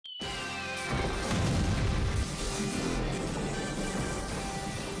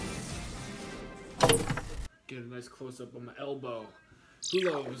Get a nice close-up on my elbow. Who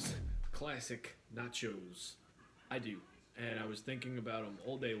loves classic nachos? I do. And I was thinking about them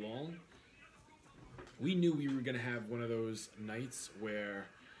all day long. We knew we were going to have one of those nights where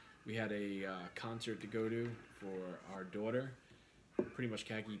we had a concert to go to for our daughter. Pretty much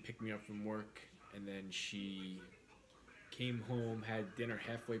Khaki picked me up from work, and then she came home, had dinner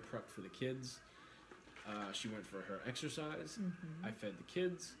halfway prepped for the kids. She went for her exercise. Mm-hmm. I fed the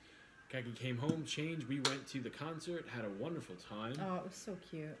kids. Khaki came home, changed. We went to the concert, had a wonderful time. Oh, it was so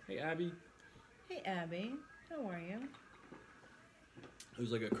cute. Hey, Abby. Hey, Abby. How are you? It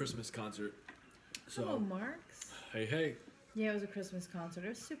was like a Christmas concert. So, hello, Marks. Hey, hey. Yeah, it was a Christmas concert. It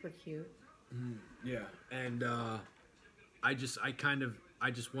was super cute. Yeah, and I just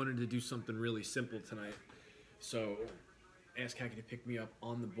wanted to do something really simple tonight. So, asked Khaki to pick me up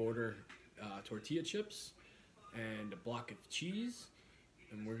on the border tortilla chips and a block of cheese.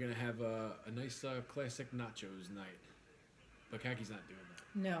 And we're going to have a nice classic nachos night. But Kaki's not doing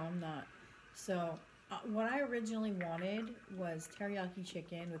that. No, I'm not. So, what I originally wanted was teriyaki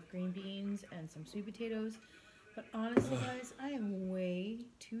chicken with green beans and some sweet potatoes. But honestly, guys, I am way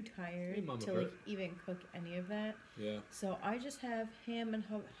too tired to even cook any of that. Yeah. So, I just have ham and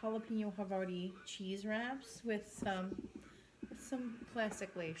jalapeno Havarti cheese wraps with some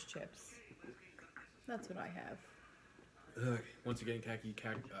classic Lay's chips. That's what I have. Once again, Khaki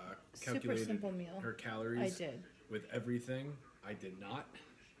Super calculated simple meal. her calories. I did. With everything. I did not.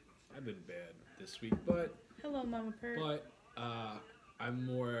 I've been bad this week, but... Hello, Mama Pert. But, I'm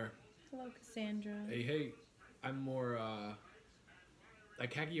more... Hello, Cassandra. Hey, I'm more,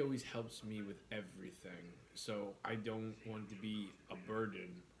 like, Khaki always helps me with everything, so I don't want to be a burden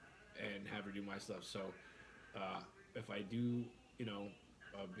and have her do my stuff, so, if I do,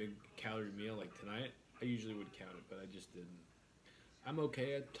 a big calorie meal like tonight, I usually would count it, but I just didn't. I'm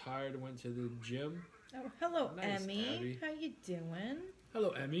okay. I'm tired. I went to the gym. Oh, hello, Nice, Emmy. Abby. How you doing?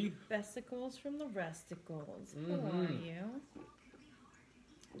 Hello, Emmy. Vesicles from the Resticles. Mm-hmm. How are you?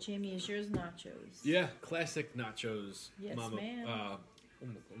 Jamie, is yours nachos? Yeah, classic nachos. Yes, Mama. ma'am.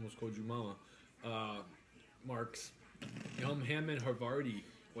 Almost called you Mama. Mark's. Ham and Havarti.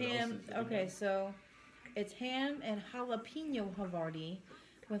 What ham. else is Okay, so it's ham and jalapeno Havarti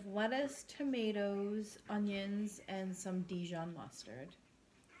with lettuce, tomatoes, onions, and some Dijon mustard.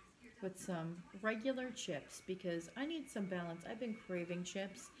 With some regular chips because I need some balance. I've been craving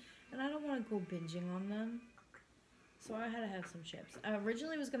chips and I don't want to go binging on them. So I had to have some chips. I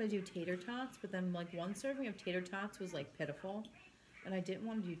originally was going to do tater tots, but then like one serving of tater tots was like pitiful. And I didn't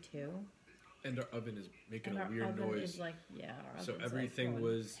want to do two. And our oven is making And a our weird oven noise. is like, yeah, our So oven's everything like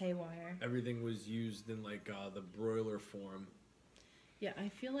was haywire. Everything was used in like the broiler form. Yeah, I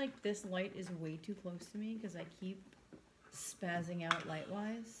feel like this light is way too close to me because I keep spazzing out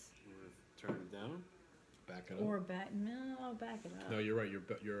light-wise. Turn it down. Back it up. Or no, I'll back it up. No, you're right.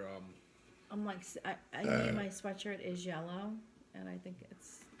 You're I'm like, I need my sweatshirt is yellow, and I think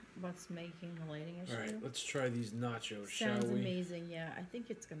it's what's making the lighting issue. All right, let's try these nachos, shall Sounds we? amazing, yeah. I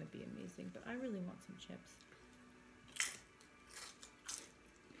think it's gonna be amazing, but I really want some chips.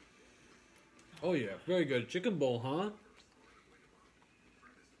 Oh yeah, very good. Chicken bowl, huh?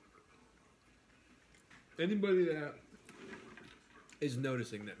 Anybody that is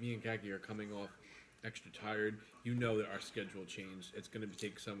noticing that me and Khaki are coming off extra tired, you know that our schedule changed. It's going to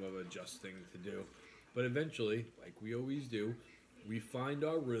take some of adjusting to do. But eventually, like we always do, we find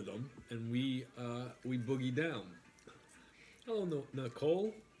our rhythm and we boogie down. Hello,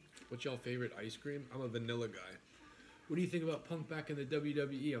 Nicole. What's y'all favorite ice cream? I'm a vanilla guy. What do you think about Punk back in the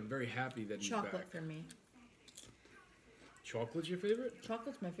WWE? I'm very happy that he's Chocolate back. for me. Chocolate's your favorite?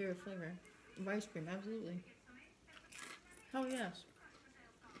 Chocolate's my favorite flavor of ice cream, absolutely. Oh, yes.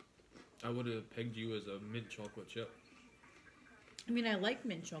 I would have pegged you as a mint chocolate chip. I mean, I like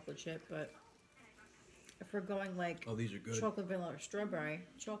mint chocolate chip, but if we're going like Oh, these are good. chocolate, vanilla, or strawberry,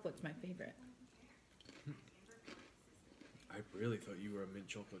 chocolate's my favorite. I really thought you were a mint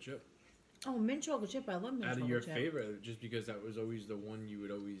chocolate chip. Oh, mint chocolate chip. I love mint chocolate chip. Out of your favorite, just because that was always the one you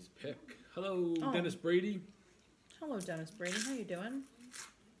would always pick. Hello, Oh. Dennis Brady. Hello, Dennis Brady. How you doing?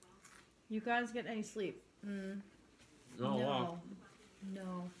 You guys get any sleep? Oh, no. wow.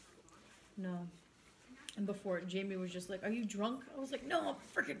 No. And before, Jamie was just like, are you drunk? I was like, no, I'm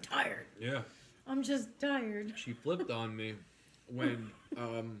freaking tired. Yeah. I'm just tired. She flipped on me when,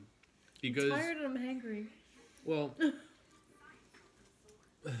 because... I'm tired and I'm hangry. Well,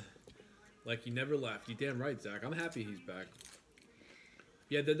 like he never left. You damn right, Zach. I'm happy he's back.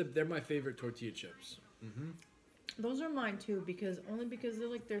 Yeah, they're my favorite tortilla chips. Mm-hmm. Those are mine too, because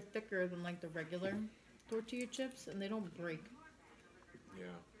they're thicker than like the regular tortilla chips, and they don't break.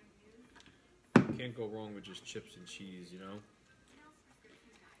 Yeah. can't go wrong with just chips and cheese, you know?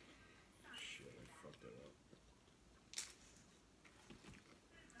 Shit, I fucked it up.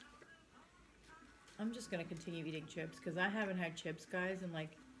 I'm just gonna continue eating chips because I haven't had chips, guys, in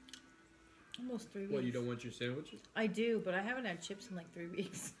like almost 3 weeks. What, you don't want your sandwiches? I do, but I haven't had chips in like 3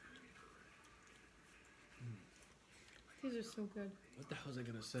 weeks. These are so good. What the hell was I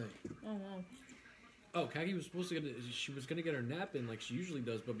gonna say? Oh wow. Oh, Kagi was supposed to she was gonna get her nap in like she usually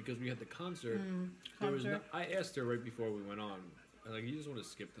does, but because we had the concert, there was no, I asked her right before we went on, I'm like, you just want to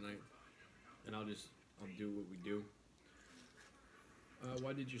skip tonight? And I'll do what we do.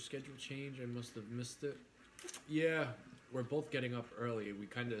 Why did your schedule change? I must have missed it. Yeah, we're both getting up early. We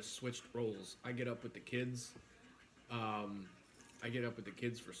kind of switched roles. I get up with the kids. I get up with the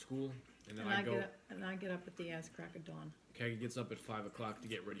kids for school, and then I get up at the ass crack of dawn. Kagi gets up at 5 o'clock to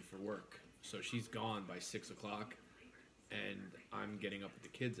get ready for work. So she's gone by 6 o'clock, and I'm getting up with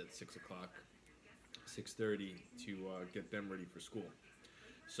the kids at 6 o'clock, 6:30 to get them ready for school.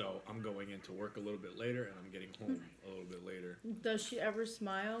 So I'm going into work a little bit later, and I'm getting home a little bit later. Does she ever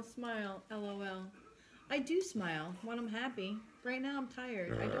smile? Smile, LOL. I do smile when I'm happy. Right now I'm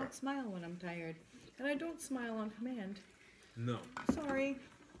tired. I don't smile when I'm tired, and I don't smile on command. No. Sorry.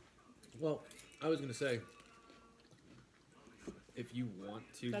 Well, I was gonna say, if you want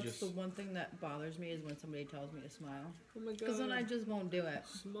to That's the one thing that bothers me is when somebody tells me to smile. Oh my god. Because then I just won't do it.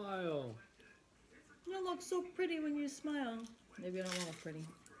 Smile. You look so pretty when you smile. Maybe I don't want to look pretty.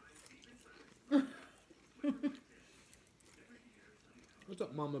 What's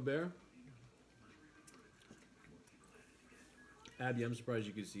up, Mama Bear? Abby, I'm surprised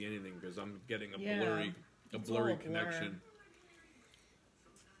you can see anything because I'm getting a blurry connection.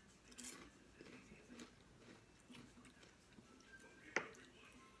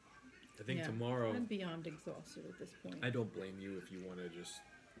 I think tomorrow... I'm beyond exhausted at this point. I don't blame you if you want to just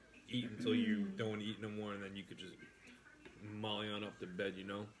eat until you don't want to eat no more, and then you could just molly on up to bed, you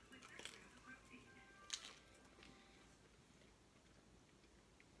know?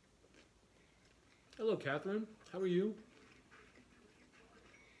 Hello, Catherine. How are you?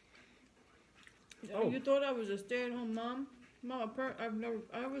 Oh, you thought I was a stay-at-home mom? Mom,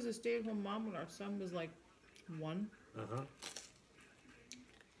 I was a stay-at-home mom when our son was like 1. Uh-huh.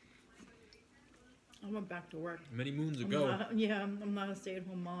 I went back to work. Many moons ago. I'm not a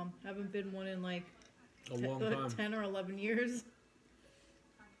stay-at-home mom. Haven't been one in like a long time. 10 or 11 years.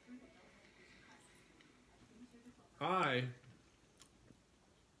 I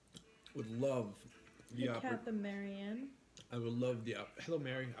would love the Catherine Marianne. I would love the hello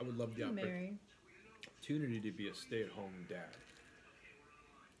Mary. I would love the opportunity to be a stay-at-home dad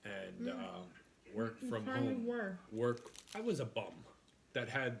and work from home. Work. I was a bum that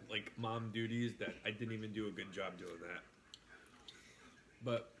had like mom duties that I didn't even do a good job doing that.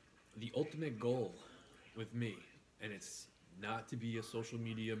 But the ultimate goal with me, and it's not to be a social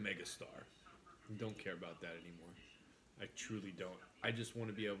media megastar. I don't care about that anymore. I truly don't. I just want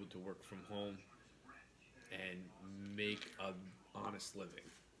to be able to work from home and make an honest living.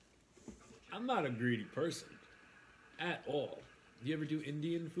 I'm not a greedy person at all. Do you ever do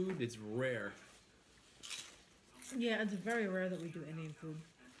Indian food? It's rare. Yeah, it's very rare that we do Indian food.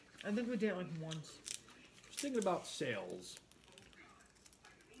 I think we did it like once. Just thinking about sales.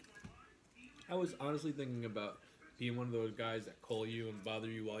 I was honestly thinking about being one of those guys that call you and bother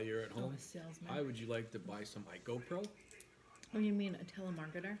you while you're at home. A salesman. Why would you like to buy some GoPro? Oh, you mean a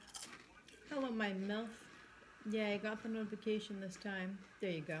telemarketer? Hello, my MILF. Yeah, I got the notification this time.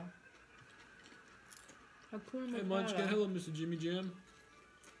 There you go. Hakuna Hey, Munchkin. Hello, Mr. Jimmy Jam.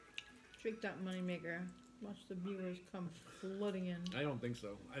 Shake that moneymaker. Watch the viewers come flooding in. I don't think so.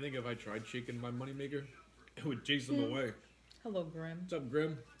 I think if I tried shaking my moneymaker, it would chase them away. Hello, Grim. What's up,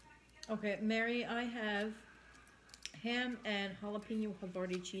 Grim? Okay, Mary, I have ham and jalapeno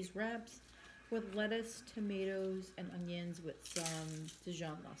Havarti cheese wraps with lettuce, tomatoes, and onions with some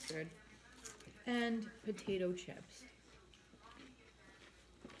Dijon mustard. And potato chips.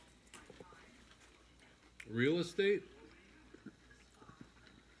 Real estate?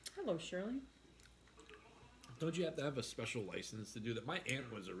 Hello, Shirley. Don't you have to have a special license to do that? My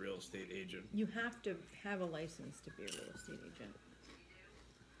aunt was a real estate agent. You have to have a license to be a real estate agent.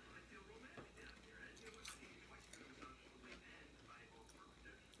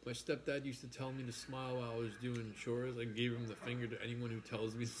 My stepdad used to tell me to smile while I was doing chores. I gave him the finger to anyone who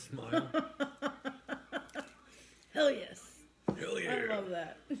tells me to smile. Hell yes. Hell yeah. I love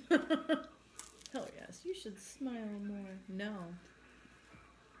that. Hell yes. You should smile more. No.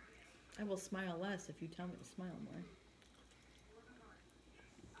 I will smile less if you tell me to smile more.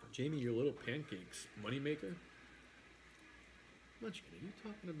 Jamie, your little pancakes. Moneymaker? Munchkin, are you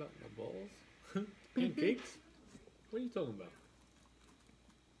talking about my balls? Pancakes? What are you talking about?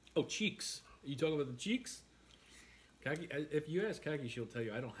 Oh, cheeks. Are you talking about the cheeks? Kaki, if you ask Kaki, she'll tell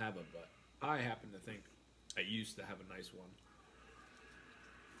you I don't have a butt. I happen to think I used to have a nice one.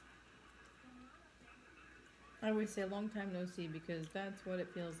 I always say long time no see because that's what it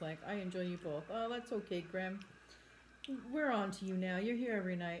feels like. I enjoy you both. Oh, that's okay, Grim. We're on to you now. You're here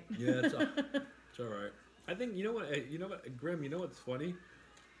every night. Yeah, it's all right. I think you know what, Grim. You know what's funny?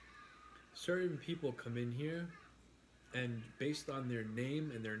 Certain people come in here, and based on their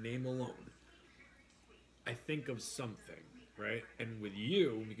name and their name alone, I think of something, right? And with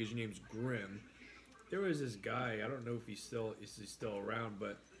you, because your name's Grim, there was this guy. I don't know if he's still around,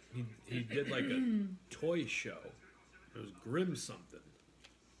 but he did like a toy show. It was Grim something.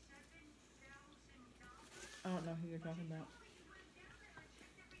 I don't know who you're talking about.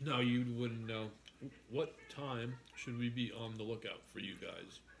 No, you wouldn't know. What time should we be on the lookout for you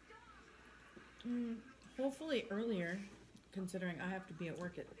guys? Hopefully earlier, considering I have to be at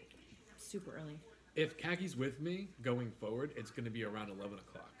work at super early. If Kaki's with me going forward, it's going to be around 11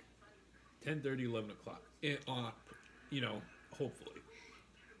 o'clock. 10:30, 11 o'clock. Hopefully.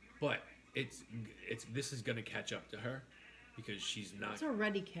 But this is going to catch up to her because she's not. It's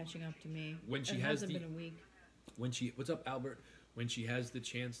already catching up to me. When she it has hasn't been a week. What's up, Albert? When she has the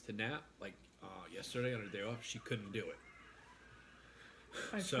chance to nap, like yesterday on her day off, she couldn't do it.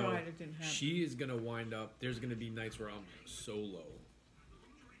 I tried, it didn't happen. She is going to wind up, there's going to be nights where I'm solo.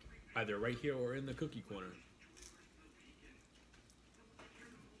 Either right here or in the cookie corner.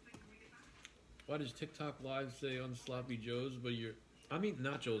 Why does TikTok Live say on Sloppy Joe's, but I'm eating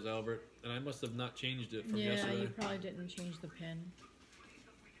nachos, Albert, and I must have not changed it from yesterday. Yeah, you probably didn't change the pin.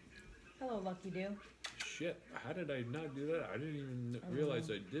 Hello, Lucky Do. Shit, how did I not do that? I didn't even realize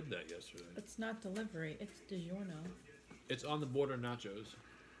I did that yesterday. It's not delivery, it's DiGiorno. It's on the border nachos.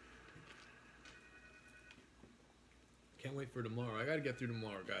 Can't wait for tomorrow. I gotta get through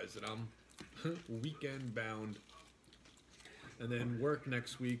tomorrow, guys, and I'm weekend bound. And then work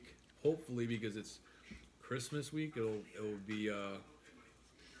next week, hopefully, because it's Christmas week. It'll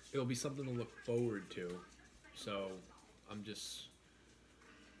be something to look forward to. So I'm just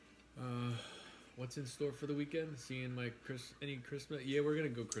what's in store for the weekend? Seeing my any Christmas? Yeah, we're gonna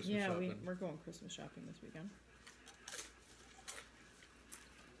go Christmas shopping. Yeah, we're going Christmas shopping this weekend.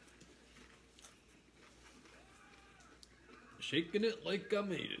 Shaking it like I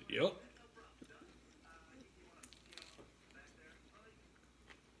made it. Yep.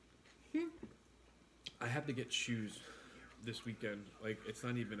 I have to get shoes this weekend. Like, it's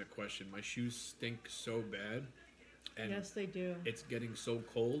not even a question. My shoes stink so bad. And yes, they do. It's getting so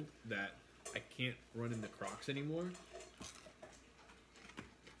cold that I can't run in the Crocs anymore.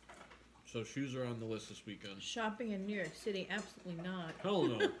 So shoes are on the list this weekend. Shopping in New York City? Absolutely not. Hell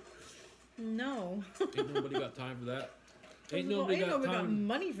no. No. Ain't nobody got time for that. Ain't nobody got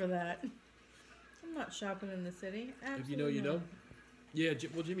money for that. I'm not shopping in the city. Absolutely if you know, you not. know. Yeah,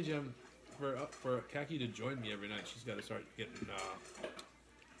 well, Jimmy Jam, for Kaki to join me every night, she's got to start getting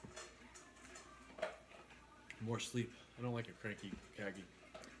more sleep. I don't like a cranky Kaki.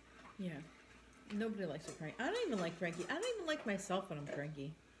 Yeah. Nobody likes a cranky. I don't even like cranky. I don't even like myself when I'm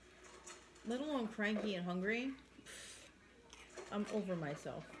cranky. Let alone cranky and hungry. I'm over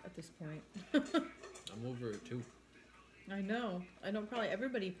myself at this point. I'm over it too. I know. Probably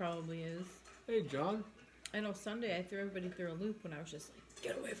everybody probably is. Hey, John. I know Sunday I threw everybody through a loop when I was just like,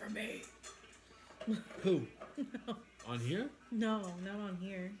 get away from me. Who? No. On here? No, not on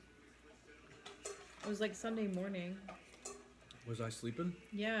here. It was like Sunday morning. Was I sleeping?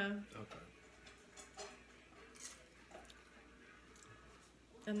 Yeah. Okay.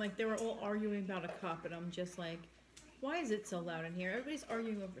 And like they were all arguing about a cup and I'm just like, why is it so loud in here? Everybody's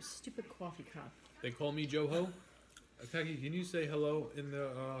arguing over a stupid coffee cup. They call me Joho. Kaki, can you say hello in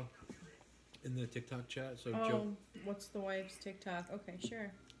the TikTok chat? So oh, what's the wife's TikTok? Okay,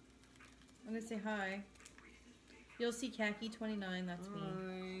 sure. I'm gonna say hi. You'll see Khaki29, that's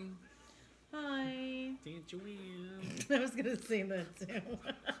me. Hi. Aunt Joanne. I was gonna say that too.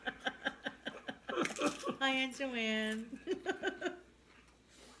 Hi, Aunt Joanne.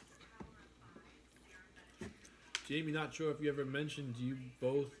 Jamie, not sure if you ever mentioned, do you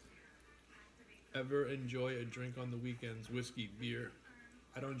both ever enjoy a drink on the weekends? Whiskey, beer?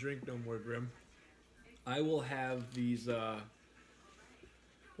 I don't drink no more, Grim. I will have these, well,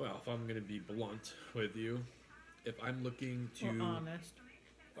 if I'm going to be blunt with you, if I'm looking to... Or honest.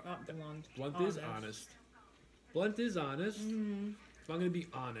 Not blunt. Blunt is honest. Blunt is honest. Mm-hmm. If I'm going to be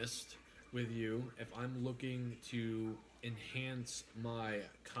honest with you, if I'm looking to enhance my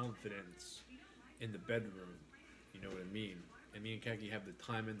confidence in the bedroom, you know what I mean? And me and Kaki have the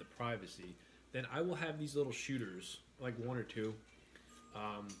time and the privacy. then I will have these little shooters, like one or two.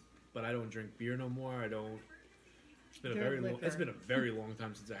 But I don't drink beer no more. I don't. It's been it's been a very long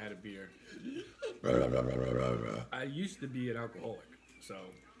time since I had a beer. I used to be an alcoholic, so.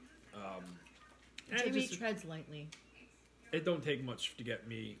 Jamie treads lightly. It don't take much to get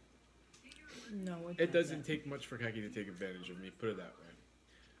me. No, it doesn't take much for Kaki to take advantage of me. Put it that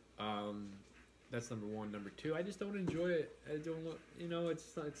way. That's number one. Number two, I just don't enjoy it. I don't look. You know,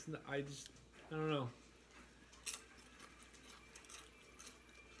 it's not. I don't know.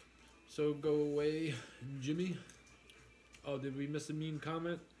 So go away, Jimmy. Oh, did we miss a mean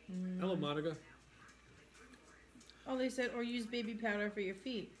comment? Hello, Monica. Oh, they said, or use baby powder for your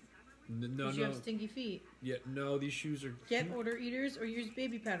feet. No. You have stinky feet. Yeah, no, these shoes are... Get order eaters or use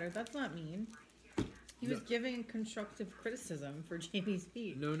baby powder. That's not mean. He was giving constructive criticism for Jamie's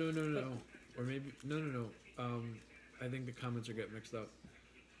feet. No. Or maybe... No. I think the comments are getting mixed up.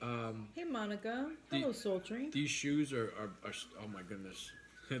 Hey, Monica. Hello, Sultry. These shoes are... Oh, my goodness.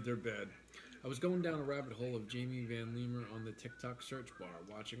 They're bad. I was going down a rabbit hole of Jamie Van Leemer on the TikTok search bar,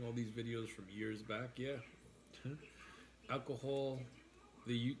 watching all these videos from years back. Yeah. Alcohol...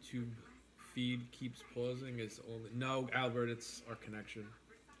 The YouTube feed keeps pausing. It's only no, Albert. It's our connection.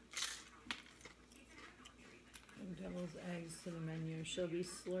 Devil's eggs to the menu. She'll be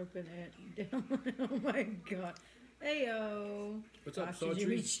slurping it down. Oh my god. Heyo. What's up,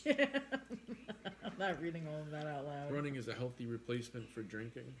 Sautry? I'm not reading all of that out loud. Running is a healthy replacement for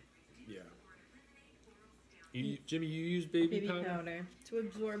drinking. Yeah. Jimmy, you use baby powder to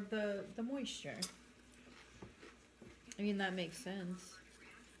absorb the moisture. I mean, that makes sense.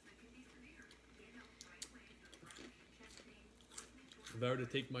 If I were to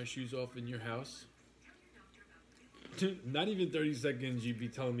take my shoes off in your house, not even 30 seconds, you'd be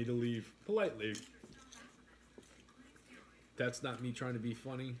telling me to leave politely. That's not me trying to be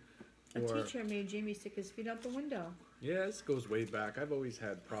funny. A teacher made Jamie stick his feet out the window. Yeah, this goes way back. I've always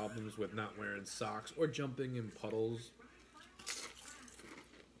had problems with not wearing socks or jumping in puddles.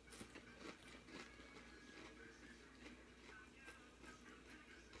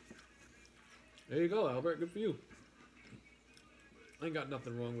 There you go, Albert. Good for you. I ain't got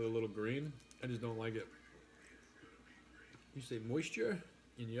nothing wrong with a little green. I just don't like it. You say moisture?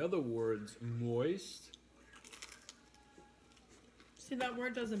 In the other words, moist. See, that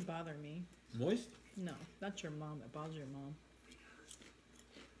word doesn't bother me. Moist? No, that's your mom. It bothers your mom.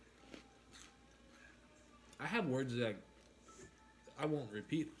 I have words that I won't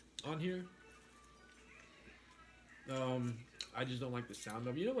repeat on here. I just don't like the sound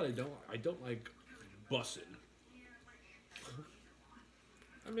of. You know what I don't? I don't like bussin'.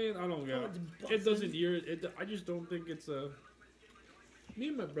 I mean, I don't get it. It doesn't hear it. I just don't think it's a. Me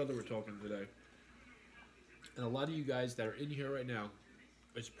and my brother were talking today, and a lot of you guys that are in here right now,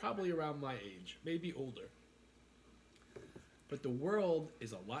 it's probably around my age, maybe older. But the world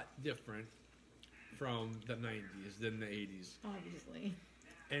is a lot different from the 90s than the 80s. Obviously.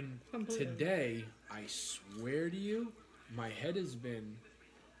 And today, I swear to you, my head has been.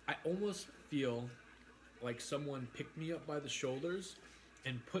 I almost feel like someone picked me up by the shoulders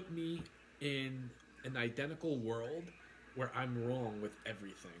and put me in an identical world where I'm wrong with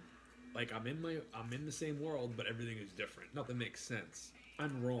everything. Like I'm in the same world, but everything is different. Nothing makes sense.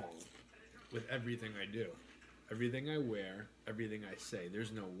 I'm wrong with everything I do. Everything I wear, everything I say.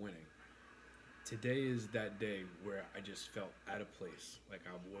 There's no winning. Today is that day where I just felt out of place. Like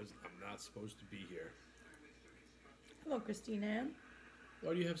I'm not supposed to be here. Hello, Christina.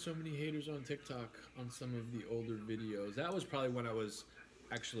 Why do you have so many haters on TikTok on some of the older videos? That was probably when I was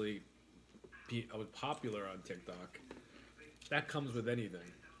actually popular on TikTok. That comes with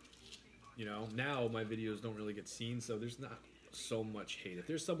anything. You know, now my videos don't really get seen, so there's not so much hate. If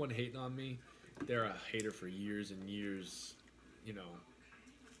there's someone hating on me, they're a hater for years and years, you know.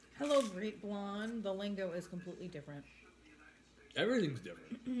 Hello, Great Blonde. The lingo is completely different. Everything's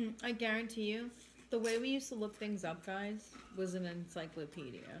different. I guarantee you, the way we used to look things up, guys, was an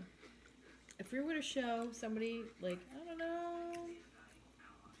encyclopedia. If we were to show somebody, like, I don't know,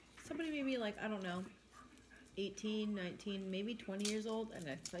 somebody maybe, like, I don't know, 18, 19, maybe 20 years old, an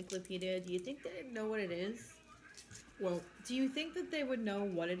encyclopedia, do you think they'd know what it is? Well, do you think that they would know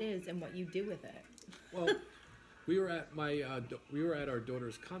what it is and what you do with it? Well, we were at our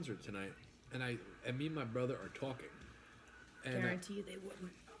daughter's concert tonight, and me and my brother are talking. And guarantee you they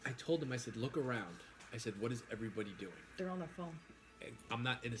wouldn't. I told him, I said, look around. I said, what is everybody doing? They're on their phone. And I'm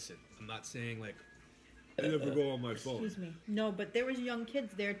not innocent. I'm not saying like I never go on my phone. Excuse me. No, but there was young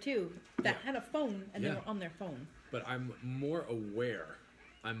kids there too that had a phone and they were on their phone. But I'm more aware.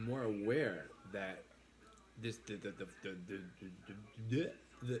 I'm more aware that this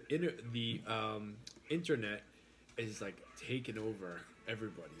the internet is like taking over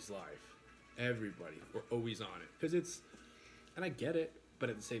everybody's life. Everybody, we're always on it because it's, and I get it, but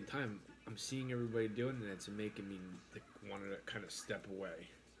at the same time, I'm seeing everybody doing it, and it's making me want to kind of step away.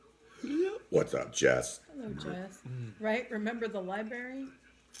 What's up, Jess? Hello, Jess. Right? Remember the library?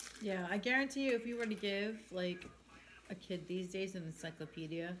 Yeah, I guarantee you, if you were to give like a kid these days an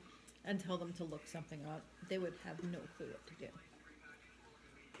encyclopedia and tell them to look something up, they would have no clue what to do.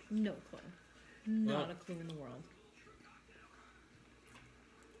 No clue. Not a clue in the world.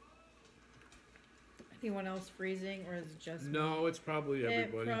 Anyone else freezing, or is it just No, me? it's probably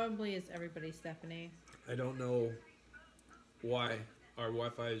everybody. It probably is everybody, Stephanie. I don't know why our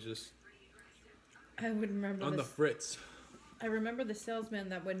Wi-Fi is just I would remember on the fritz. I remember the salesman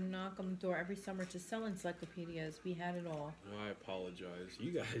that would knock on the door every summer to sell encyclopedias. We had it all. I apologize.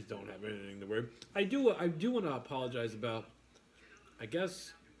 You guys don't have anything to worry. I do want to apologize about, I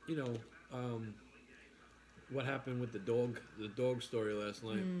guess, what happened with the dog story last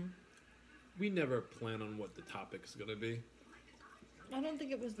night. We never plan on what the topic's gonna be. I don't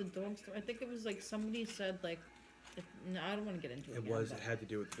think it was the dog story. I think it was like somebody said like, no, I don't want to get into it. It again, was. but- It had to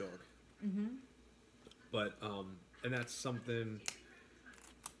do with the dog. But and that's something.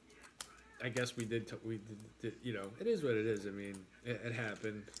 I guess we did. It is what it is. I mean, it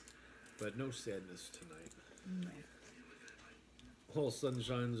happened, but no sadness tonight. No. All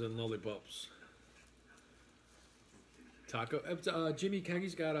sunshines and lollipops. Taco. Jimmy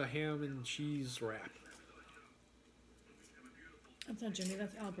Keggy's got a ham and cheese wrap. That's not Jimmy.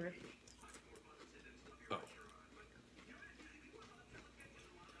 That's Albert. Oh.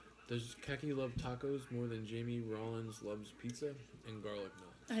 Does Keki love tacos more than Jamie Rollins loves pizza and garlic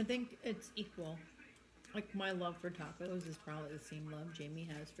nuts? I think it's equal. Like my love for tacos is probably the same love Jamie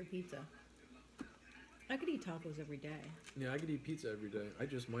has for pizza. I could eat tacos every day. Yeah, I could eat pizza every day. I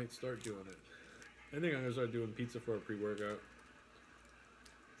just might start doing it. I think I'm gonna start doing pizza for a pre-workout.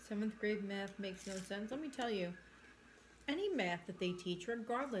 7th grade math makes no sense. Let me tell you, any math that they teach,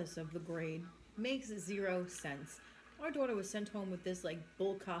 regardless of the grade, makes 0 sense. Our daughter was sent home with this like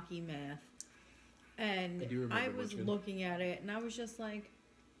bullcocky math, and I was looking at it and I was just like,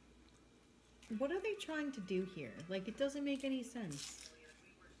 what are they trying to do here? Like, it doesn't make any sense.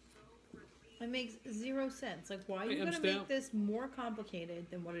 It makes 0 sense. Like, why are you going to make this more complicated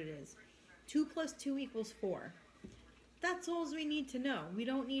than what it is? 2 + 2 = 4. That's all we need to know. We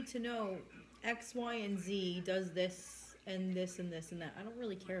don't need to know X, Y, and Z does this and this and this and that. I don't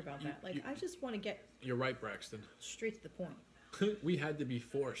really care about that. Like, I just want to get... You're right, Braxton. Straight to the point. We had to be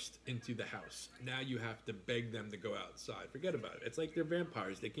forced into the house. Now you have to beg them to go outside. Forget about it. It's like they're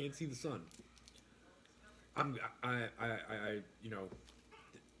vampires. They can't see the sun.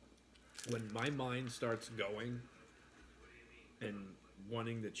 When my mind starts going and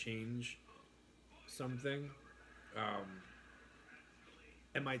wanting to change something,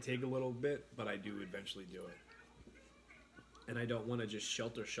 it might take a little bit, but I do eventually do it. And I don't want to just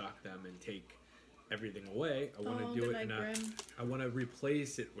shelter shock them and take everything away. I want to do it, and I want to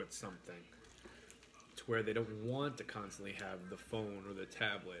replace it with something to where they don't want to constantly have the phone or the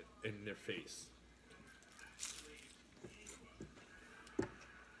tablet in their face.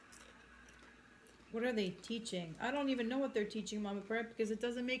 What are they teaching? I don't even know what they're teaching, Mama Brett, because it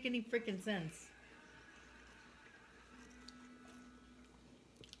doesn't make any freaking sense.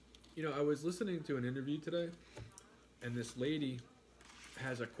 You know, I was listening to an interview today, and this lady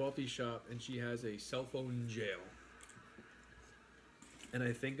has a coffee shop, and she has a cell phone jail. And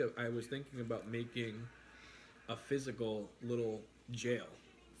I was thinking about making a physical little jail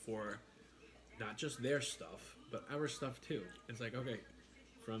for not just their stuff, but our stuff too. It's like, okay,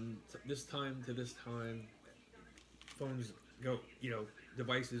 from this time to this time, phones go,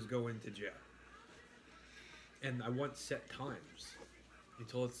 devices go into jail. And I want set times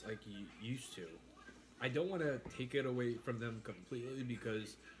until it's like you used to. I don't want to take it away from them completely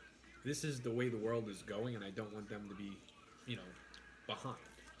because this is the way the world is going, and I don't want them to be, behind.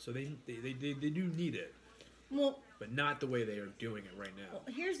 So they do need it. Well, but not the way they are doing it right now. Well,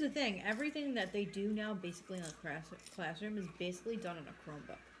 here's the thing. Everything that they do now, basically in a classroom, is basically done on a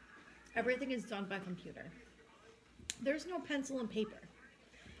Chromebook. Everything is done by computer. There's no pencil and paper.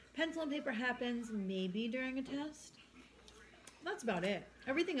 Pencil and paper happens maybe during a test. That's about it.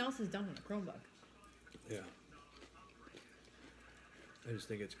 Everything else is done on a Chromebook. Yeah. I just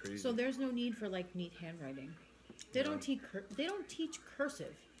think it's crazy. So there's no need for like neat handwriting. They don't teach. They don't teach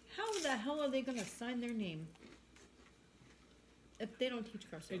cursive. How the hell are they gonna sign their name if they don't teach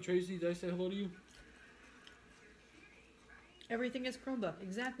cursive? Hey Tracy, did I say hello to you? Everything is Chromebook.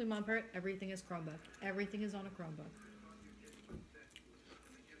 Exactly, Mom Parrot. Everything is Chromebook. Everything is on a Chromebook.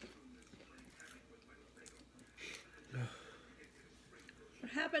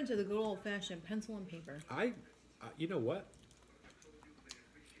 happened to the good old-fashioned pencil and paper? You know what?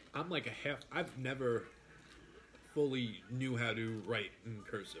 I'm like a half. I've never fully knew how to write in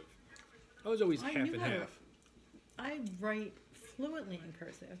cursive. I was always half and half. I write fluently in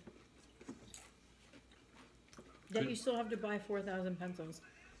cursive. Yet you still have to buy 4,000 pencils.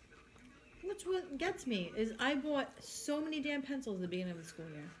 Which what gets me is I bought so many damn pencils at the beginning of the school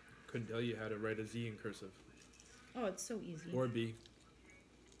year. Couldn't tell you how to write a Z in cursive. Oh, it's so easy. Or B.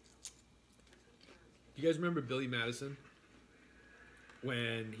 You guys remember Billy Madison?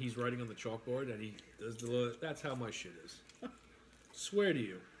 When he's writing on the chalkboard and he does the little... That's how my shit is. Swear to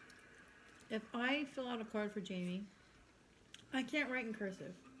you. If I fill out a card for Jamie, I can't write in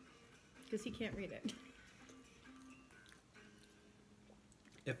cursive. Because he can't read it.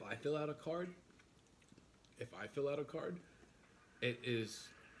 If I fill out a card, it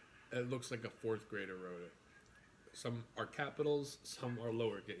looks like a fourth grader wrote it. Some are capitals, some are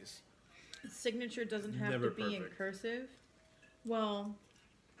lowercase. Signature doesn't have Never to be in perfect. cursive. Well,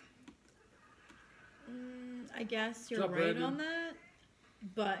 I guess you're right Brandon? on that.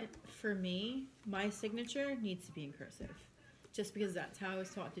 But for me, my signature needs to be in cursive. Just because that's how I was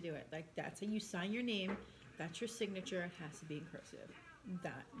taught to do it. Like, that's how you sign your name. That's your signature. It has to be in cursive.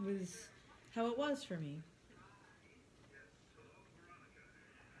 That was how it was for me.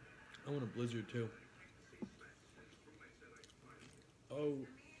 I want a Blizzard too. Oh,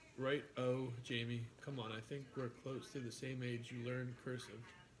 right. Oh, Jamie, come on. I think we're close to the same age you learned cursive.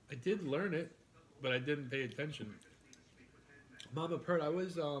 I did learn it, but I didn't pay attention. Mama Pert, I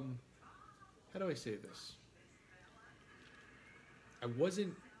was, how do I say this? I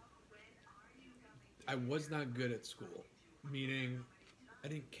was not good at school, meaning I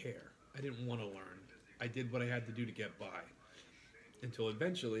didn't care. I didn't want to learn. I did what I had to do to get by. Until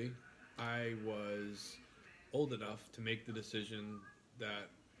eventually, I was old enough to make the decision that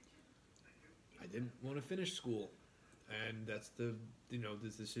I didn't want to finish school. And that's the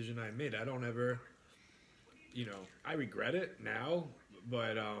decision I made. I don't ever, I regret it now,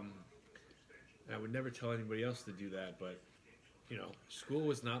 but I would never tell anybody else to do that. But, school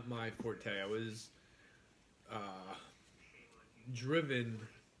was not my forte. I was driven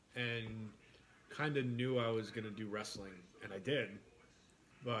and kind of knew I was going to do wrestling, and I did.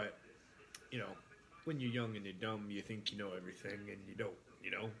 But, when you're young and you're dumb, you think you know everything, and you don't,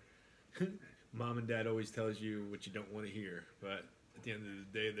 Mom and Dad always tells you what you don't want to hear, but at the end of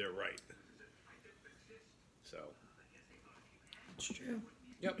the day, they're right. So. It's true.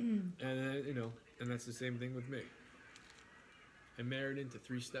 Yep. And, and that's the same thing with me. I married into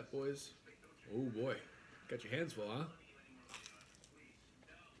 3 stepboys. Oh, boy. Got your hands full, huh?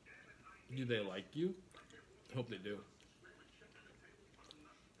 Do they like you? Hope they do.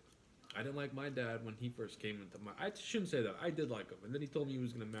 I didn't like my dad when he first came into my... I shouldn't say that. I did like him. And then he told me he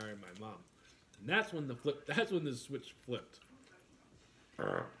was going to marry my mom. And that's when the switch flipped.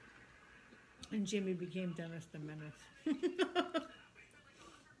 And Jimmy became Dennis the Menace.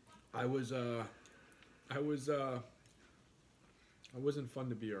 I wasn't fun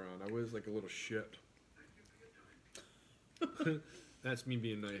to be around. I was like a little shit. That's me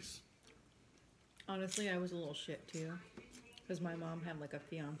being nice. Honestly, I was a little shit too. Because my mom had like a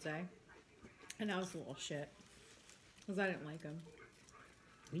fiance. And I was a little shit. Because I didn't like him.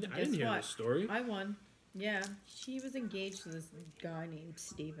 I didn't hear this story. I won. Yeah. She was engaged to this guy named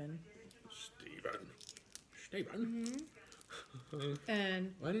Steven. Steven? Mm-hmm.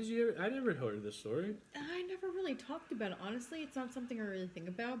 And why did you ever... I never heard this story. I never really talked about it. Honestly, it's not something I really think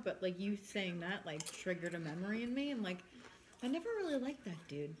about. But like you saying that like triggered a memory in me. And like, I never really liked that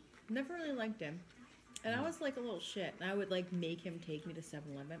dude. Never really liked him. And I was like a little shit. And I would like make him take me to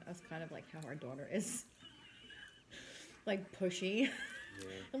 7-Eleven. That's kind of like how our daughter is. Like pushy. Yeah.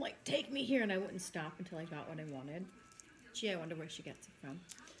 I'm like, take me here. And I wouldn't stop until I got what I wanted. Gee, I wonder where she gets it from.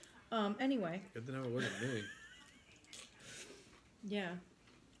 Anyway. Good to know it wasn't me. Yeah.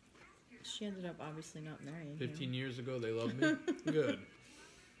 She ended up obviously not marrying 15 him. years ago, they loved me. Good.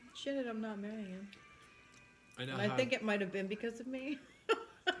 She ended up not marrying him. I know. And I think it might have been because of me.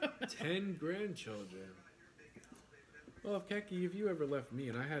 10 grandchildren. Well, Keki, if you ever left me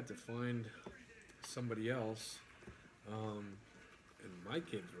and I had to find somebody else, and my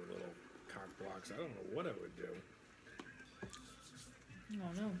kids were little cock blocks, I don't know what I would do. I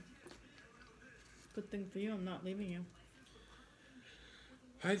don't know. Good thing for you, I'm not leaving you.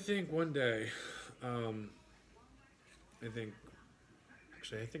 I think one day, I think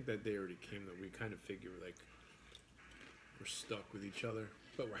that day already came that we kind of figure like we're stuck with each other,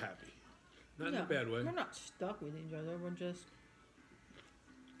 but we're happy. Not in a bad way. We're not stuck with each other. We're just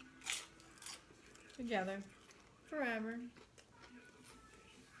together forever.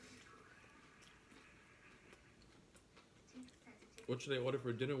 What should they order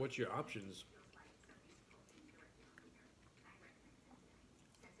for dinner? What's your options?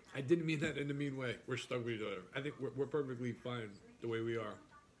 I didn't mean that in a mean way. We're stuck with each other. I think we're perfectly fine the way we are.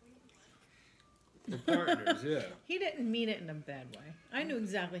 We're partners, yeah. He didn't mean it in a bad way. I knew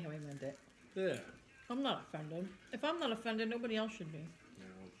exactly how he meant it. Yeah. I'm not offended. If I'm not offended, nobody else should be. No.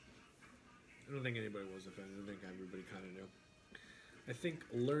 I don't think anybody was offended. I think everybody kind of knew. I think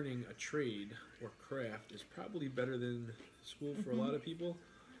learning a trade or craft is probably better than school for a lot of people.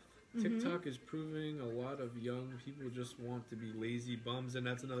 TikTok is proving a lot of young people just want to be lazy bums, and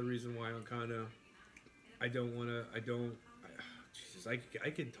that's another reason why I'm kind of, Jesus, I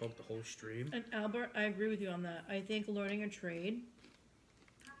can talk the whole stream. And Albert, I agree with you on that. I think learning a trade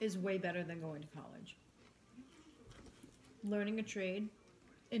is way better than going to college. Learning a trade,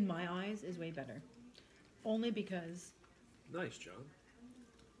 in my eyes, is way better. Only because Nice, John.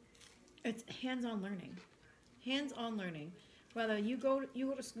 it's hands-on learning. Hands-on learning. Whether you go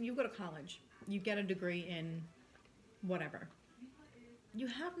to college, you get a degree in whatever. You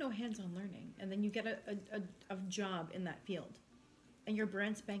have no hands-on learning, and then you get a job in that field, and you're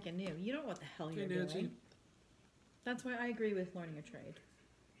brand spanking new. You don't know what the hell you're doing. That's why I agree with learning a trade.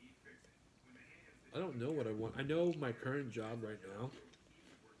 I don't know what I want. I know my current job right now.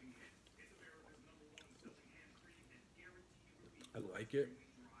 I like it.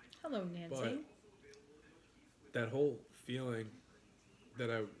 Hello, Nancy. But that whole feeling that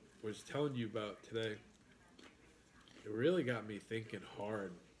I was telling you about today, it really got me thinking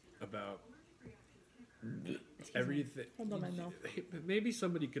hard about everything. Hold on my mouth. Maybe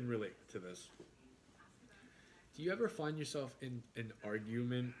somebody can relate to this. Do you ever find yourself in an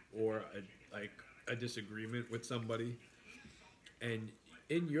argument or a disagreement with somebody, and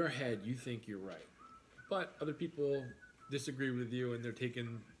in your head you think you're right, but other people disagree with you and they're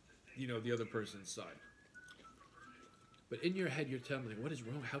taking, the other person's side? But in your head, you're telling me, what is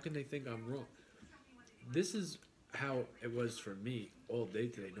wrong? How can they think I'm wrong? This is how it was for me all day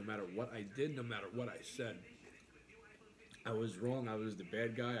today. No matter what I did, no matter what I said, I was wrong. I was the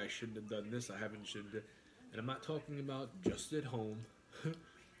bad guy. I shouldn't have done this. I shouldn't have. And I'm not talking about just at home.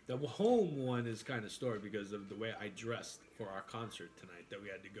 The home one is kind of story because of the way I dressed for our concert tonight that we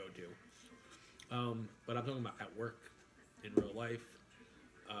had to go to. But I'm talking about at work, in real life.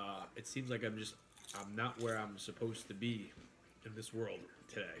 It seems like I'm not where I'm supposed to be in this world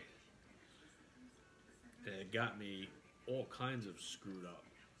today. And it got me all kinds of screwed up.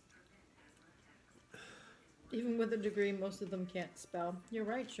 Even with a degree, most of them can't spell. You're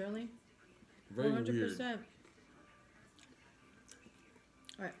right, Shirley. Very 100%. weird.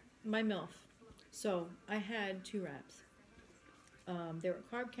 All right, my MILF. So I had 2 wraps. They were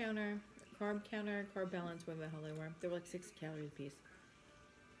carb counter, carb balance, whatever the hell they were. They were like 60 calories a piece.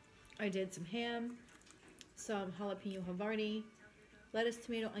 I did some ham, some jalapeno Havarti, lettuce,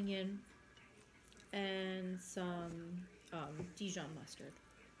 tomato, onion, and some Dijon mustard.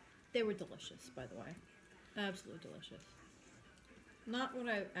 They were delicious, by the way. Absolutely delicious. Not what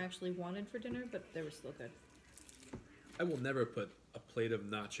I actually wanted for dinner, but they were still good. I will never put a plate of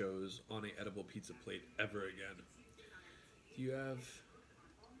nachos on an edible pizza plate ever again. Do you have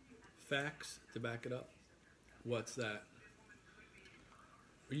facts to back it up? What's that?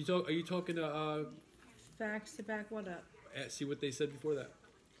 Are you talking to Facts to back what up? see what they said before that?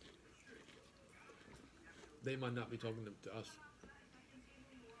 They might not be talking to us.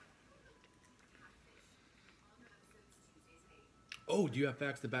 Oh, do you have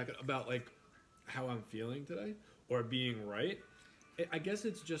facts to back it about like how I'm feeling today or being right? I guess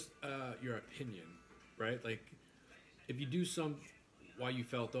it's just your opinion, right? Like if you do why you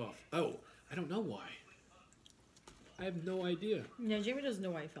felt off. Oh, I don't know why. I have no idea. Yeah, Jamie doesn't know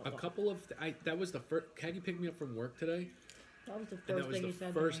why he felt off. That was the first. Maggie picked me up from work today. That was the first thing he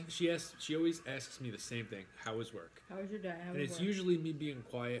said first, to me. She always asks me the same thing. How was work? How was your day? How was And it's work? usually me being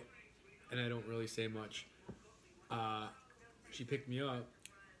quiet, and I don't really say much. She picked me up,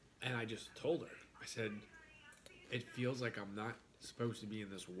 and I just told her. I said, it feels like I'm not supposed to be in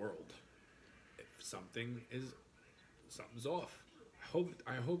this world. If something's off.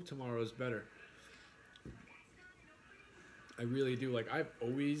 I hope tomorrow's better. I really do. Like, I've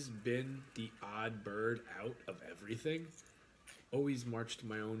always been the odd bird out of everything. Always marched to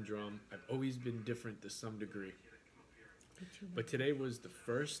my own drum. I've always been different to some degree. But today was the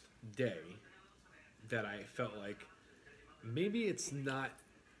first day that I felt like maybe it's not,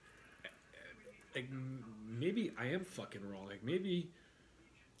 like, maybe I am fucking wrong. Like, maybe,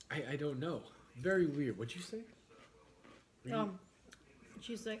 I don't know. Very weird. What'd you say?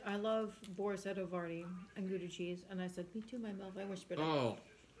 She's like, I love Boris Havarti and Gouda cheese. And I said, me too, my mouth. I wish better. Oh,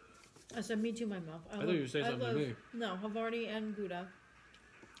 I said me too, my mouth. I thought you were saying something to me. No, Havarti and Gouda.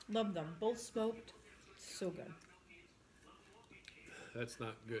 Love them. Both smoked. So good. That's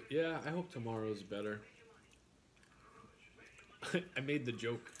not good. Yeah, I hope tomorrow's better. I made the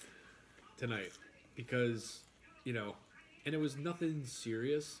joke tonight because, you know, and it was nothing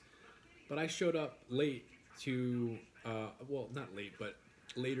serious, but I showed up late to, well, not late, but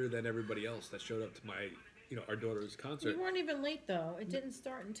later than everybody else that showed up to my, you know, our daughter's concert. You weren't even late, though. It didn't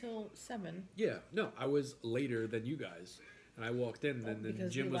start until 7. Yeah, no, I was later than you guys. And I walked in, and the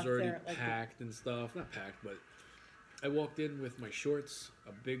gym was already packed and stuff. Not packed, but I walked in with my shorts,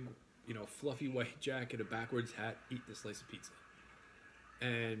 a big, you know, fluffy white jacket, a backwards hat, eat the slice of pizza.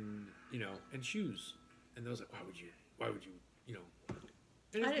 And, you know, and shoes. And I was like, why would you, you know.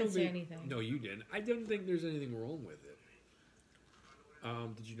 I didn't say anything. No, you didn't. I don't think there's anything wrong with it.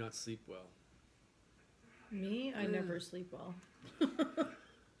 Did you not sleep well? Me? I never sleep well.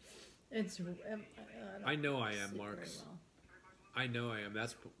 I know I am, Marks. Well. I know I am.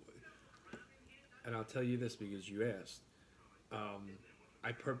 And I'll tell you this because you asked.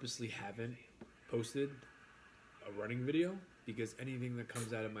 I purposely haven't posted a running video because anything that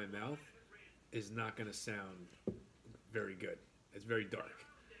comes out of my mouth is not going to sound very good. It's very dark.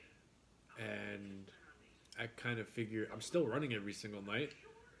 And I kind of figure I'm still running every single night.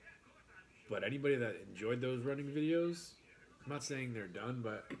 But anybody that enjoyed those running videos, I'm not saying they're done,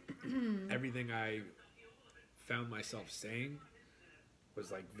 but everything I found myself saying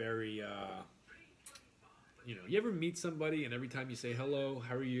was like very, you know, you ever meet somebody and every time you say hello,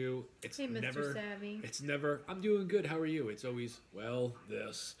 how are you? It's hey, Mr. never, Savvy. It's never, I'm doing good, how are you? It's always, well,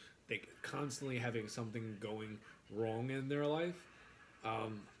 this. They constantly having something going wrong in their life. I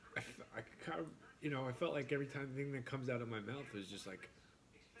kind of, you know, I felt like every time thing that comes out of my mouth was just like,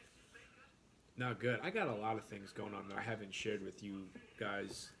 not good. I got a lot of things going on that I haven't shared with you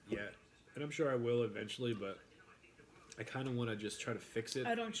guys yet. And I'm sure I will eventually, but I kind of want to just try to fix it.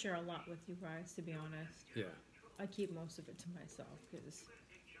 I don't share a lot with you guys, to be honest. Yeah. I keep most of it to myself because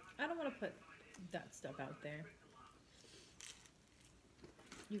I don't want to put that stuff out there.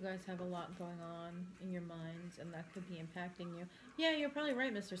 You guys have a lot going on in your minds, and that could be impacting you. Yeah, you're probably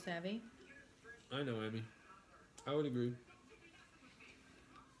right, Mr. Savvy. I know, Emmy. I would agree.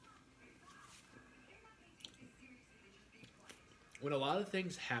 When a lot of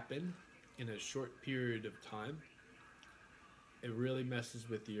things happen in a short period of time, it really messes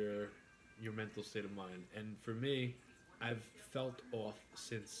with your mental state of mind. And for me, I've felt off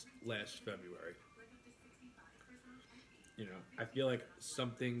since last February. You know, I feel like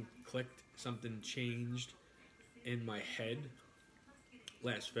something clicked, something changed in my head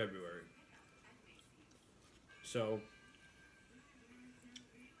last February. So,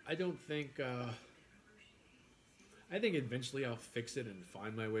 I don't think, I think eventually I'll fix it and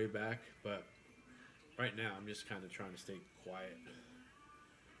find my way back, but right now I'm just kind of trying to stay quiet.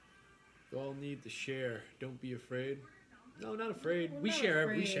 You all need to share. Don't be afraid. No, not afraid. We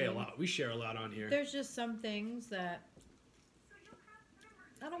share a lot. We share a lot on here. There's just some things that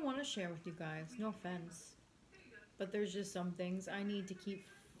I don't want to share with you guys. No offense. But there's just some things I need to keep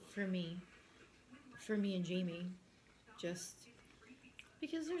for me and Jamie. Just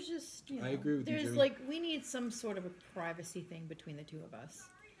because there's just, you know, I agree with you, there's Jamie. like, we need some sort of a privacy thing between the two of us.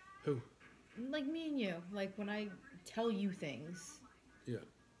 Who? Like me and you. Like when I tell you things. Yeah.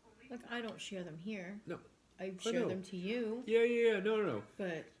 Like I don't share them here. No. I share them to you. Yeah. No.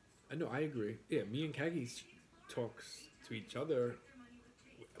 But I know, I agree. Yeah, me and Kagi talks to each other.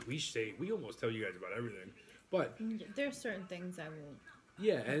 We almost tell you guys about everything. But there's certain things I won't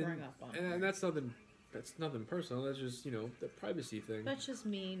bring up on. And that's nothing personal. That's just, you know, the privacy thing. That's just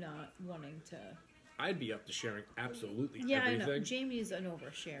me not wanting to. I'd be up to sharing absolutely yeah, everything. I know. Jamie's an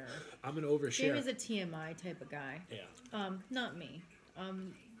oversharer. I'm an oversharer. Jamie's a TMI type of guy. Yeah. Not me.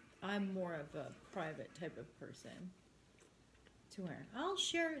 I'm more of a private type of person. To where I'll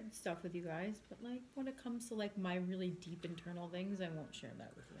share stuff with you guys, but like when it comes to like my really deep internal things, I won't share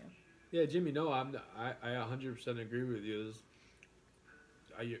that with you. Yeah, Jimmy. No, I 100% agree with you.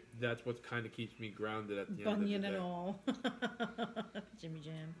 That's what kind of keeps me grounded at the end of the day. Bunyan and all. Jimmy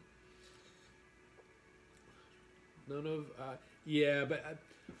Jam. None of, yeah, but,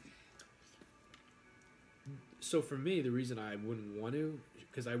 so for me, the reason I wouldn't want to,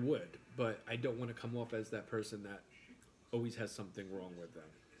 because I would, but I don't want to come off as that person that always has something wrong with them.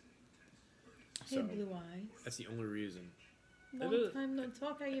 Hey, So, Blue Eyes. that's the only reason. Long time no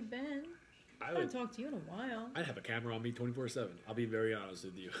talk. How you been? I haven't talked to you in a while. I'd have a camera on me 24/7. I'll be very honest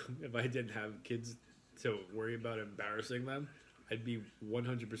with you. If I didn't have kids to worry about embarrassing them, I'd be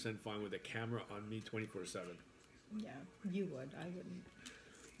 100% fine with a camera on me 24/7. Yeah, you would. I wouldn't.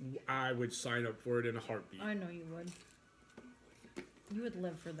 I would sign up for it in a heartbeat. I know you would. You would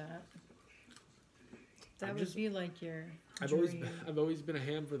live for that. That would be like your dream. I've always been a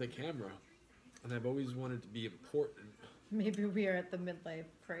ham for the camera, and I've always wanted to be important. Maybe we are at the midlife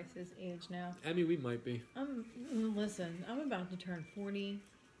crisis age now. I mean, we might be. Listen, I'm about to turn 40.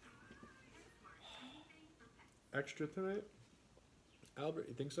 Extra tonight? Albert,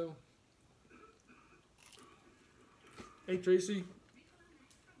 you think so? Hey, Tracy.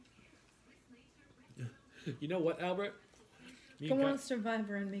 You know what, Albert? Go on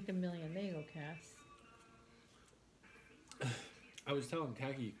Survivor and make $1 million. There you go, Cass. I was telling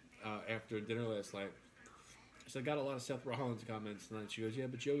Khaki after dinner last night, I said, I got a lot of Seth Rollins comments tonight. She goes, yeah,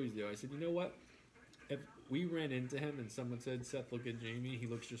 but you always do. I said, you know what? If we ran into him and someone said, Seth, look at Jamie, he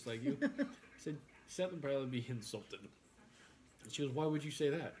looks just like you. I said, Seth would probably be insulted. And she goes, why would you say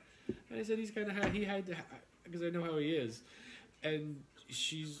that? And I said, he's kind of he had to, because I know how he is. And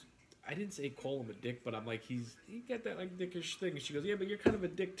I didn't say call him a dick, but I'm like, he got that like dickish thing. And she goes, yeah, but you're kind of a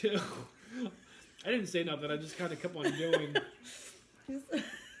dick too. I didn't say nothing. I just kind of kept on doing.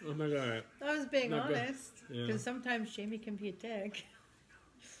 Oh my god. I was being honest. Yeah. Because sometimes Jamie can be a dick.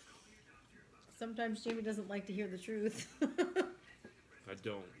 Sometimes Jamie doesn't like to hear the truth. I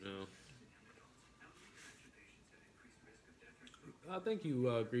don't know. Thank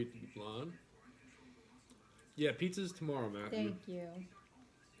you, Great to Be Blonde. Yeah, pizza's tomorrow, Matthew. Thank you.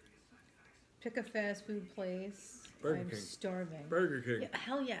 Pick a fast food place. Burger I'm King. starving. Burger King. Yeah,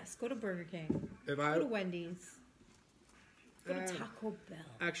 hell yes. Go to Burger King. Go to Wendy's. Go to Taco Bell.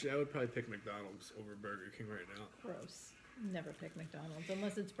 Actually, I would probably pick McDonald's over Burger King right now. Gross. Never pick McDonald's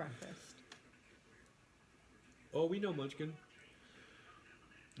unless it's breakfast. Oh, we know Munchkin.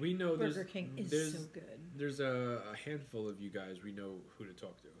 We know Burger King is so good. There's a handful of you guys we know who to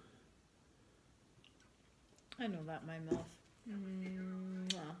talk to. I know that, my MILF.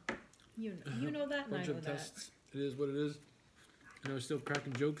 You know that, and I know that. Tests. It is what it is. And I was still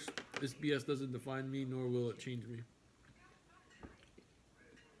cracking jokes. This BS doesn't define me, nor will it change me.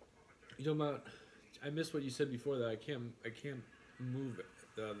 You talking about? I missed what you said before that. I can't move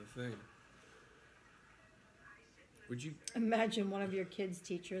the thing. Would you imagine one of your kids'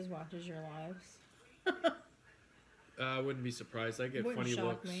 teachers watches your lives? I wouldn't be surprised. I get Wouldn't funny shock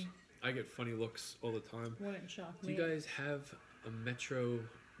looks. me. I get funny looks all the time. Wouldn't shock Do me. you guys have a Metro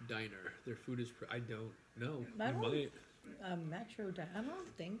diner? Their food is. I don't know. A Metro diner? I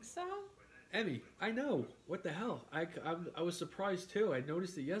don't think so. Emmy, I know. What the hell? I was surprised too. I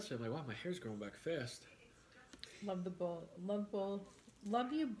noticed it yesterday. I'm like, wow, my hair's growing back fast. Love both.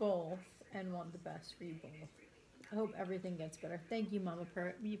 Love you both, and want the best for you both. I hope everything gets better. Thank you, Mama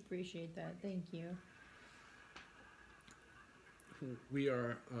Pert. We appreciate that. Thank you. We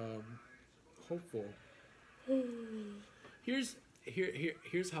are hopeful. Here's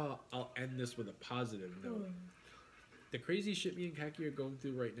how I'll end this with a positive note. The crazy shit me and Kaki are going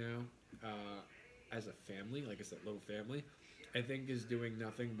through right now, as a family, like I said, little family, I think is doing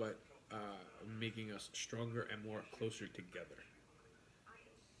nothing but making us stronger and more closer together.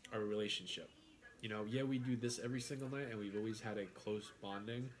 Our relationship. You know, yeah, we do this every single night, and we've always had a close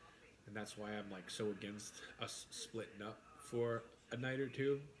bonding, and that's why I'm like so against us splitting up for a night or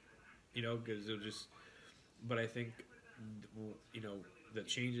two, you know, because it'll just. But I think, you know, the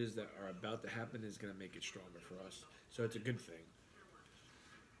changes that are about to happen is going to make it stronger for us, so it's a good thing.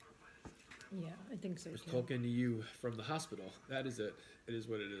 Yeah, I think so. I was talking to you from the hospital. That is it. It is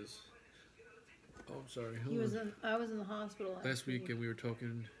what it is. Oh, I'm sorry. I was in the hospital last week, and we were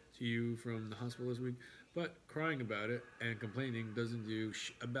talking to you from the hospital this week, but crying about it and complaining doesn't do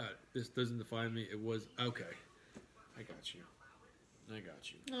about it. This doesn't define me. It was okay. I got you.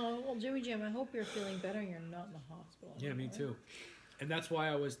 Oh, well, Jimmy Jim, I hope you're feeling better and you're not in the hospital anymore. Yeah, me too. And that's why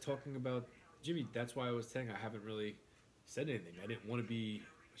I was talking about Jimmy. That's why I was saying I haven't really said anything. I didn't want to be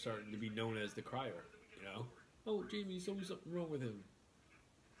starting to be known as the crier, you know? Oh, Jamie's always something wrong with him.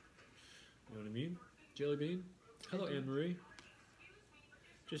 You know what I mean? Jelly Bean? Hello, Anne-Marie.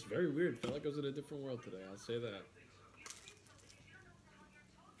 Just very weird. Felt like I was in a different world today. I'll say that.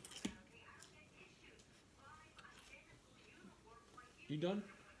 You done?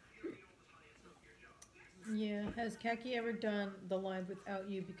 Yeah. Has Kaki ever done the live without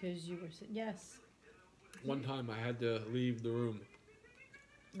you because you were sick? Yes. One time I had to leave the room.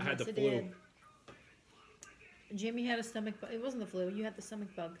 I had the flu. Did. Jamie had a stomach bug. It wasn't the flu. You had the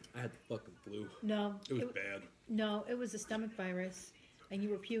stomach bug. I had the fucking flu. No. It was bad. No, it was a stomach virus, and you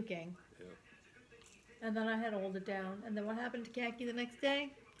were puking. Yeah. And then I had to hold it down. And then what happened to Kaki the next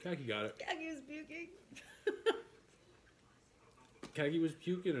day? Kaki got it. Kaki was puking. Kaki was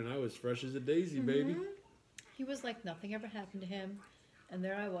puking, and I was fresh as a daisy, baby. He was like nothing ever happened to him. And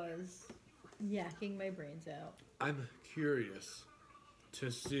there I was, yakking my brains out. I'm curious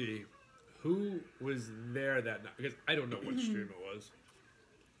to see who was there that night, because I don't know what stream it was.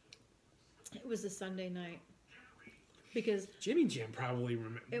 It was a Sunday night. Because Jimmy Jam probably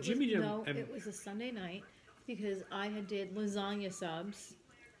remember. it was a Sunday night because I had did lasagna subs,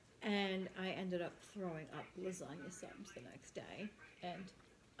 and I ended up throwing up lasagna subs the next day, and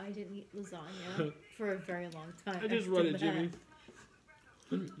I didn't eat lasagna for a very long time. I just after read it, that.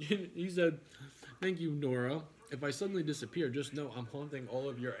 Jimmy. He said, "Thank you, Nora. If I suddenly disappear, just know I'm haunting all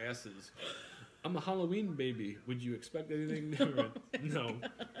of your asses. I'm a Halloween baby. Would you expect anything different?" No.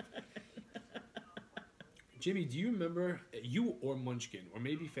 Jimmy, do you remember you or Munchkin or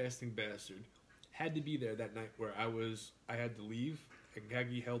maybe Fasting Bastard had to be there that night where I had to leave and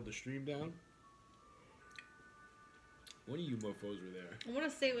Gaggy held the stream down? One of you mofos were there. I want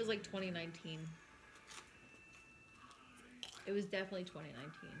to say it was like 2019. It was definitely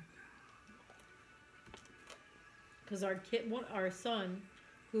 2019. Because our son,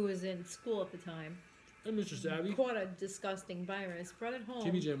 who was in school at the time, And Mr. Savvy. caught a disgusting virus, brought it home.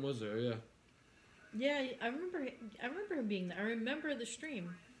 Jimmy Jam was there, yeah. Yeah, I remember him being there. I remember the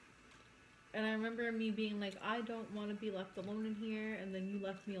stream. And I remember me being like, I don't want to be left alone in here. And then you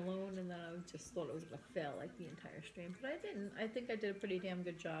left me alone. And then I just thought it was going to fail like the entire stream. But I didn't. I think I did a pretty damn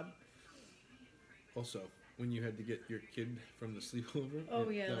good job. Also, when you had to get your kid from the sleepover. Oh,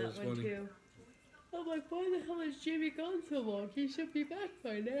 yeah, that was one funny. too. I'm like, why the hell has Jimmy gone so long? He should be back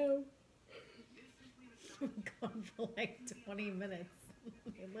by now. Gone for like 20 minutes.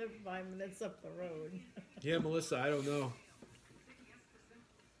 He lived 5 minutes up the road. Yeah, Melissa, I don't know.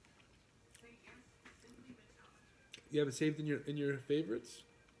 You have it saved in your favorites?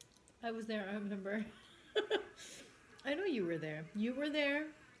 I was there, I remember. I know you were there. You were there.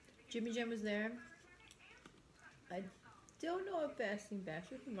 Jimmy Jam was there. I don't know if Fasting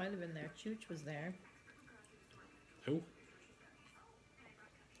Bastard might have been there. Chooch was there. Who?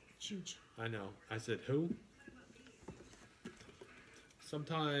 Chooch. I know. I said who?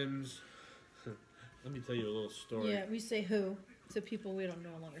 Sometimes, let me tell you a little story. Yeah, we say who to people we don't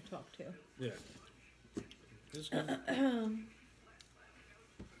no longer talk to. Yeah. This guy.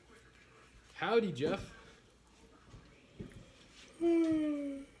 Howdy, Jeff.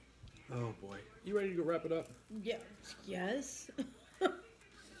 Oh boy. You ready to go wrap it up? Yeah. Yes. Do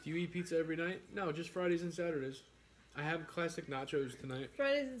you eat pizza every night? No, just Fridays and Saturdays. I have classic nachos tonight.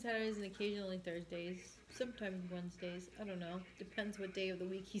 Fridays and Saturdays and occasionally Thursdays. Sometimes Wednesdays. I don't know. Depends what day of the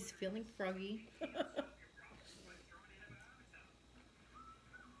week he's feeling froggy.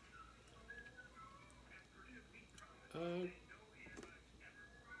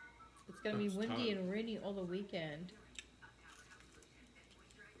 It's going to be windy and rainy all the weekend.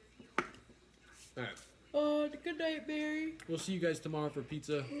 Alright. Oh, good night, Mary. We'll see you guys tomorrow for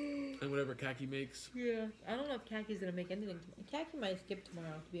pizza and whatever Kaki makes. Yeah. I don't know if Kaki's going to make anything tomorrow. Kaki might skip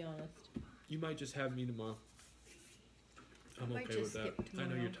tomorrow, to be honest. You might just have me tomorrow. I'm might okay just with that. skip I know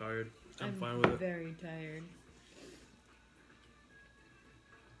tomorrow. you're tired. I'm fine with it. Very tired.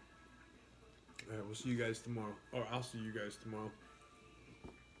 Alright, we'll see you guys tomorrow. Or I'll see you guys tomorrow.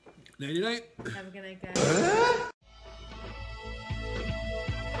 Nighty night. Have a good night, guys.